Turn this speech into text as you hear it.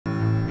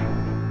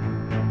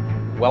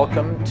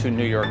Welcome to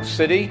New York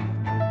City.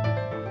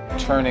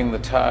 Turning the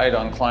tide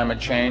on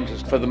climate change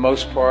is, for the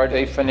most part,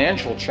 a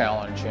financial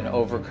challenge, and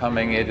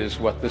overcoming it is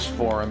what this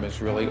forum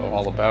is really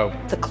all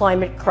about. The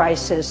climate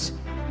crisis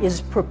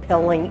is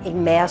propelling a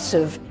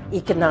massive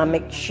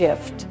economic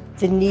shift.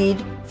 The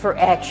need for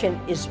action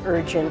is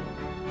urgent.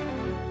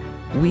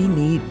 We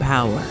need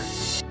power.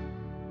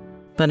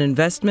 But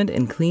investment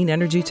in clean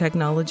energy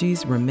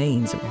technologies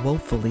remains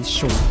woefully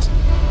short.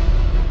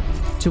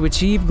 To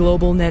achieve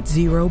global net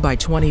zero by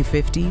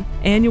 2050,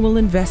 annual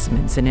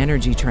investments in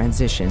energy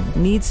transition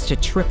needs to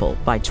triple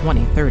by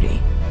 2030.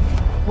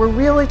 We're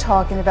really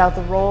talking about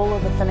the role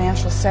of the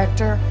financial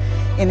sector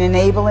in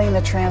enabling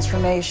the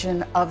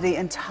transformation of the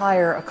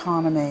entire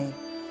economy.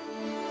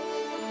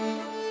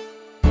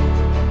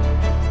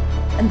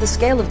 And the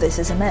scale of this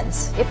is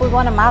immense. If we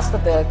want to master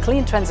the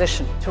clean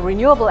transition to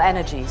renewable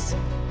energies,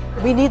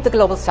 we need the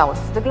Global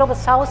South. The Global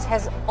South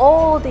has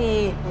all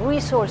the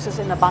resources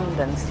in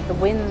abundance, the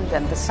wind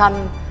and the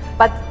sun,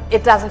 but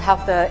it doesn't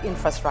have the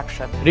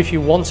infrastructure. But if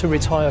you want to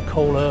retire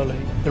coal early,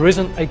 there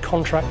isn't a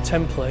contract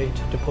template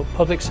to put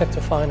public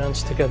sector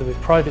finance together with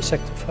private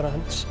sector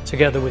finance,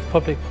 together with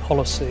public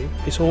policy.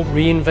 It's all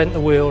reinvent the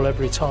wheel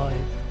every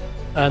time.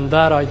 And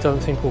that, I don't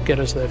think, will get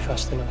us there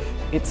fast enough.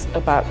 It's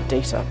about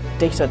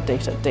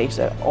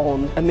data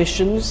on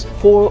emissions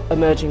for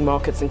emerging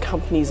markets and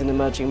companies in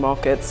emerging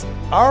markets.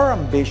 Our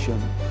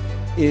ambition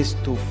is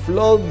to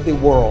flood the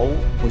world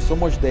with so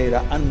much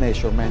data and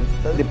measurement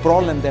that the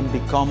problem then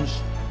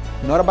becomes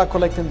not about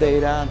collecting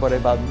data, but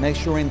about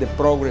measuring the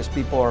progress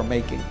people are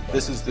making.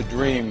 This is the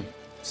dream,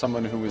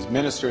 someone who was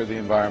Minister of the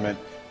Environment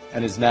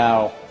and is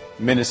now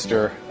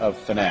Minister of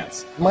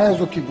Finance. Mais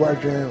do que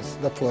guardiães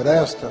da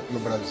floresta no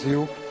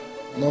Brasil,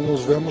 nós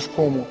nos vemos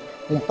como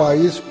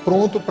país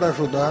pronto para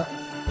ajudar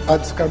a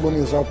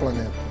descarbonizar o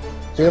planeta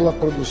pela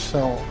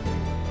produção.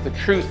 The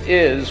truth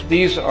is,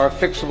 these are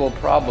fixable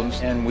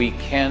problems, and we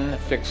can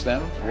fix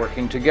them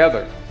working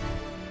together.